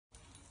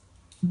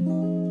My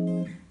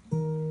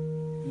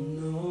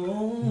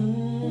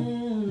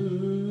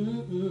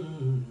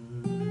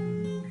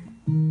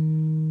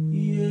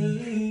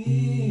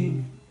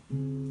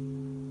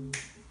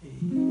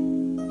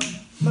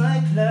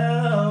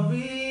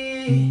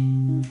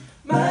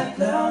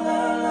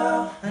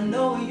cloud, I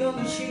know a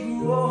young she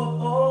grew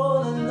up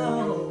all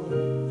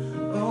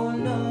alone. Oh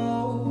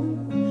no,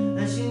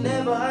 and she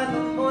never had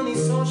no money,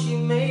 so she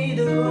made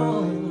her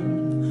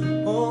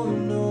own. Oh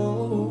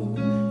no,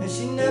 and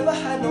she never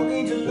had no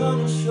angel on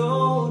her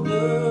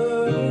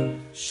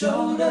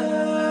shoulder.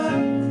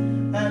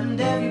 And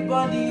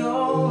everybody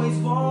always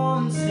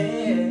wants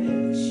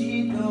it.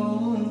 She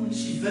knows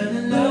she fell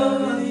in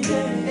love with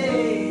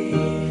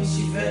it.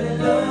 She fell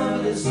in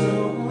love with the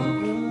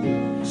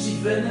snow. She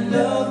fell in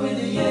love with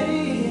the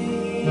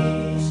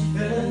yay. She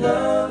fell in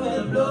love with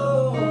the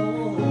blow.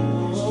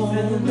 She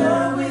fell in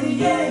love with the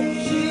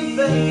yay. She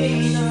fell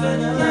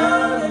in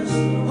love with the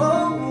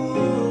snow.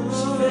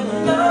 She fell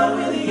in love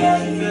with the yay.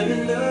 She fell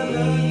in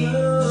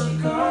love. She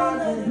can't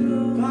let it go.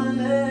 Can't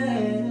let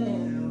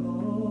it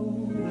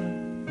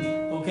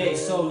go. Okay,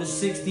 so the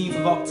 16th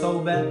of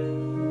October,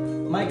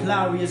 Mike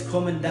Lowry is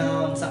coming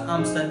down to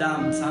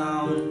Amsterdam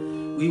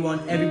town. We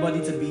want everybody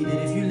to be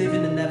there. If you live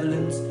in the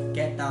Netherlands,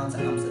 get down to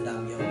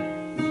Amsterdam, yo.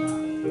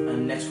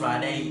 And next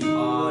Friday,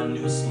 our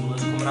new single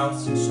is coming out,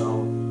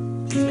 so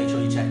please make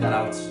sure you check that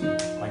out.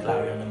 Mike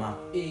Lowry on the map.